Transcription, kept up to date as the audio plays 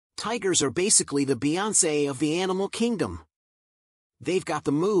Tigers are basically the Beyoncé of the animal kingdom. They've got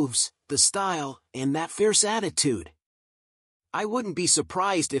the moves, the style, and that fierce attitude. I wouldn't be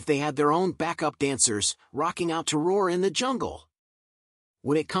surprised if they had their own backup dancers, rocking out to roar in the jungle.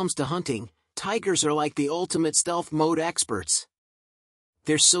 When it comes to hunting, tigers are like the ultimate stealth mode experts.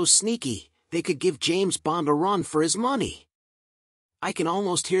 They're so sneaky, they could give James Bond a run for his money. I can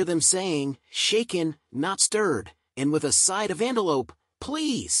almost hear them saying, "Shaken, not stirred, and with a side of antelope,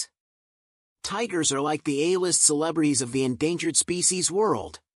 please." Tigers are like the A-list celebrities of the endangered species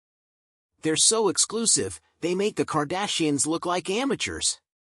world. They're so exclusive, they make the Kardashians look like amateurs.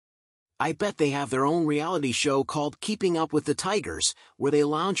 I bet they have their own reality show called Keeping Up with the Tigers, where they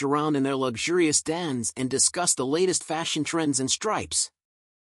lounge around in their luxurious dens and discuss the latest fashion trends and stripes.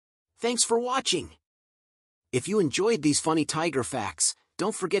 Thanks for watching. If you enjoyed these funny tiger facts,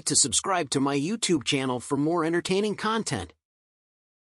 don't forget to subscribe to my YouTube channel for more entertaining content.